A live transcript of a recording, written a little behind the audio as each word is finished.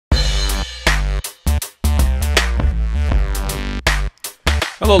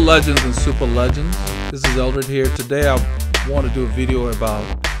Hello legends and super legends, this is Eldred here. Today I want to do a video about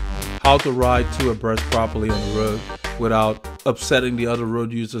how to ride two abreast properly on the road without upsetting the other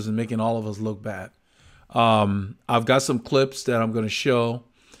road users and making all of us look bad. I've got some clips that I'm going to show,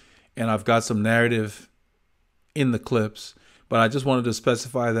 and I've got some narrative in the clips, but I just wanted to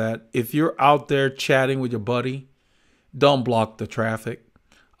specify that if you're out there chatting with your buddy, don't block the traffic.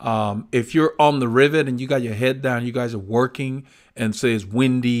 If you're on the rivet and you got your head down, you guys are working, and say it's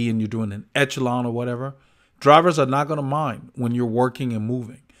windy and you're doing an echelon or whatever, drivers are not going to mind when you're working and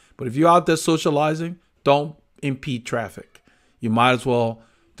moving. But if you're out there socializing, don't impede traffic. You might as well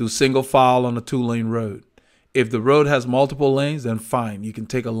do single file on a 2-lane road. If the road has multiple lanes, then fine, you can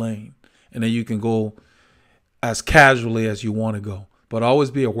take a lane and then you can go as casually as you want to go. But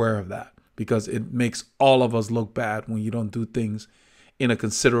always be aware of that, because it makes all of us look bad when you don't do things in a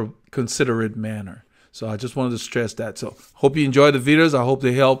considerate manner. So I just wanted to stress that. So hope you enjoy the videos. I hope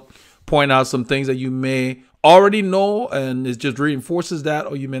they help point out some things that you may already know, and it just reinforces that,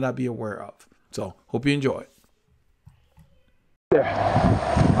 or you may not be aware of. So hope you enjoy.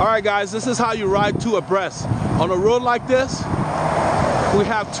 All right, guys, this is how you ride two abreast. On a road like this, we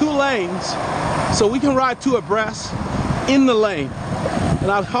have 2 lanes, so we can ride two abreast in the lane. And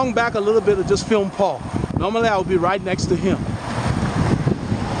I've hung back a little bit to just film Paul. Normally I would be right next to him.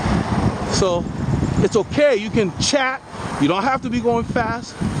 So it's okay, you can chat, you don't have to be going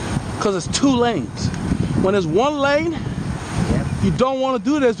fast, because it's 2 lanes. When it's 1 lane, you don't want to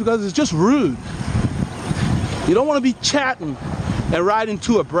do this because it's just rude. You don't want to be chatting and riding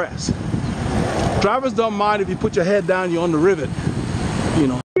two abreast. Drivers don't mind if you put your head down, you're on the rivet. You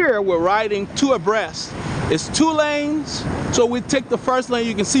know, here we're riding two abreast. It's 2 lanes, so we take the first lane.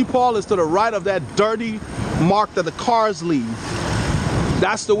 You can see Paul is to the right of that dirty mark that the cars leave.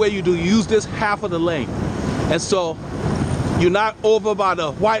 That's the way you do. Use this half of the lane. And so you're not over by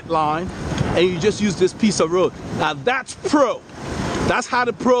the white line, and you just use this piece of road. Now that's pro. That's how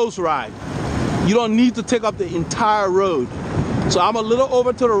the pros ride. You don't need to take up the entire road. So I'm a little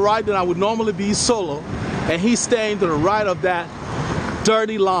over to the right than I would normally be solo, and he's staying to the right of that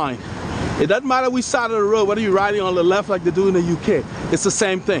dirty line. It doesn't matter which side of the road, whether you're riding on the left like they do in the UK. It's the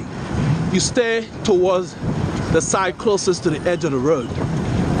same thing. You stay towards the side closest to the edge of the road.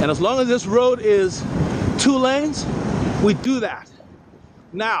 And as long as this road is 2 lanes, we do that.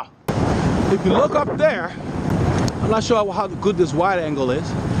 Now, if you look up there, I'm not sure how good this wide angle is.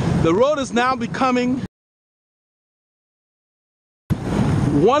 The road is now becoming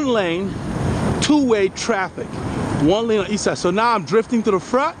 1 lane, 2-way traffic. 1 lane on each side. So now I'm drifting to the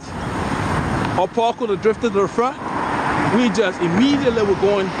front, or Paul could have drifted to the front. We just immediately were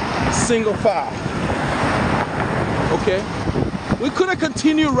going single file. Okay? We could have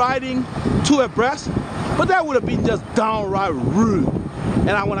continued riding two abreast, but that would have been just downright rude.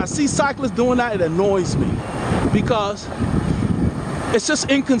 And when I see cyclists doing that, it annoys me, because it's just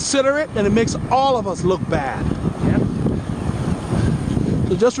inconsiderate and it makes all of us look bad. Yeah?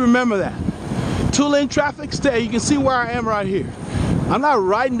 So just remember that. 2-lane traffic, stay. You can see where I am right here. I'm not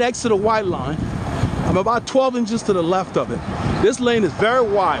right next to the white line. I'm about 12 inches to the left of it. This lane is very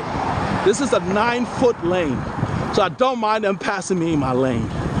wide. This is a 9-foot lane. So I don't mind them passing me in my lane.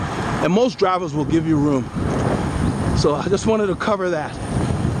 And most drivers will give you room. So I just wanted to cover that.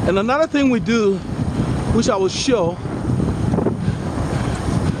 And another thing we do, which I will show,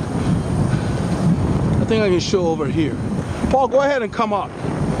 I think I can show over here. Paul, go ahead and come up.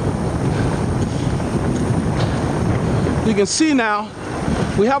 You can see now,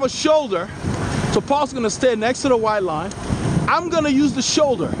 we have a shoulder. So Paul's gonna stay next to the white line. I'm gonna use the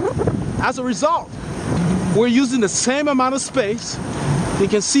shoulder. As a result, we're using the same amount of space. You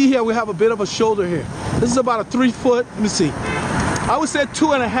can see here we have a bit of a shoulder here. This is about a 3-foot, let me see. I would say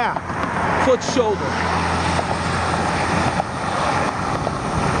 2.5-foot shoulder.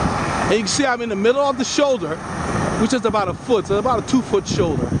 And you can see I'm in the middle of the shoulder, which is about 1 foot, so about a 2-foot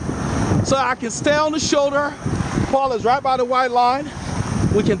shoulder. So I can stay on the shoulder. Paul is right by the white line.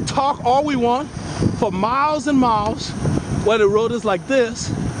 We can talk all we want for miles and miles where the road is like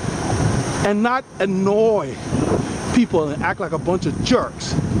this, and not annoy people and act like a bunch of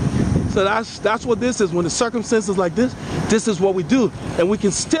jerks. So that's what this is. When the circumstances like this is what we do. And we can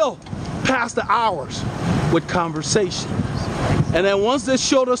still pass the hours with conversation. And then once this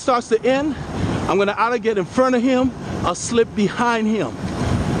shoulder starts to end, I'm gonna either get in front of him or slip behind him.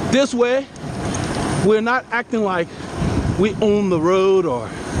 This way, we're not acting like we own the road or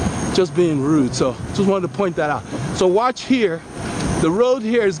just being rude. So just wanted to point that out. So watch here. The road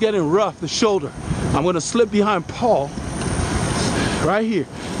here is getting rough, the shoulder. I'm gonna slip behind Paul right here.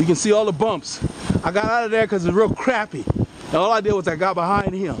 You can see all the bumps. I got out of there because it's real crappy. And all I did was I got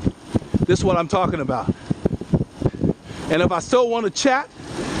behind him. This is what I'm talking about. And if I still want to chat,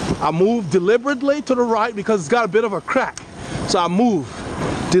 I move deliberately to the right because it's got a bit of a crack. So I move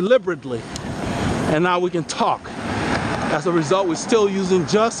deliberately. And now we can talk. As a result, we're still using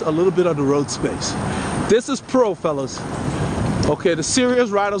just a little bit of the road space. This is pro, fellas. Okay, the serious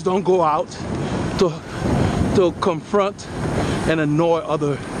riders don't go out to confront and annoy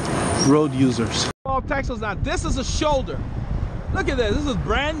other road users. All Texas, now this is a shoulder. Look at this. This is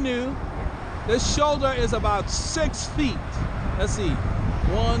brand new. This shoulder is about 6 feet. Let's see.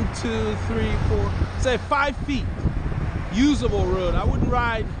 1, 2, 3, 4, say 5 feet. Usable road. I wouldn't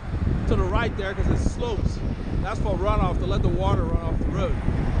ride to the right there because it slopes. That's for runoff, to let the water run off the road.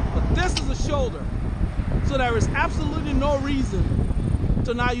 But this is a shoulder. So there is absolutely no reason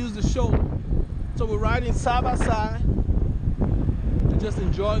to not use the shoulder. So we're riding side by side and just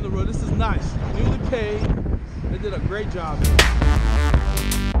enjoying the road. This is nice. Newly paved. They did a great job here.